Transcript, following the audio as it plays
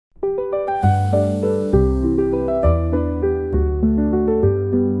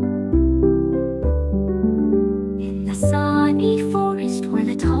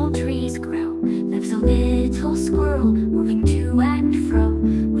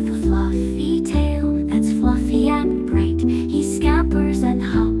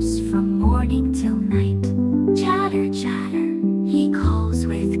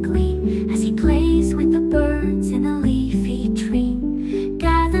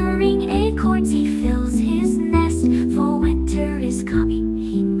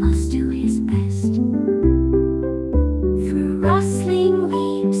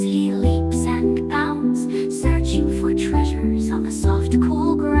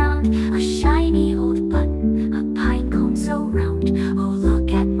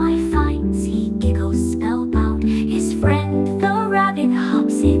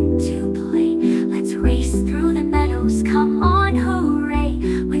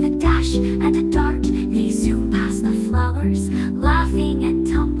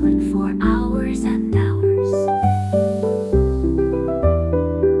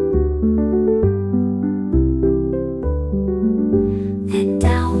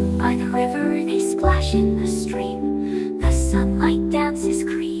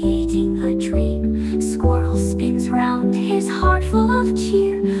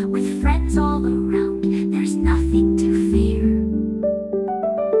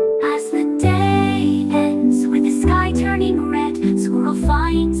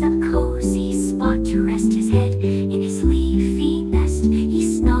finds a cozy spot to rest his head in his leafy nest.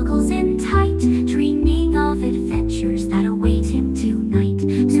 He snuggles in tight, dreaming of adventures that await him tonight.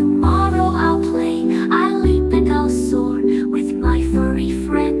 Tomorrow I'll play, I'll leap and I'll soar. With my furry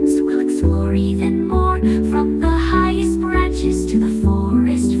friends we'll explore even more. From the highest branches to the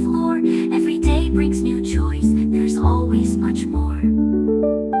forest floor, every day brings new joys, there's always much more.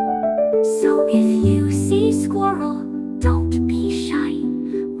 So if you see Squirrel, don't be shy.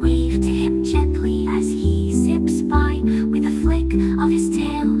 Wave to him gently as he zips by, with a flick of his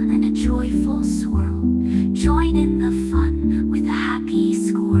tail and a joyful swirl. Join in the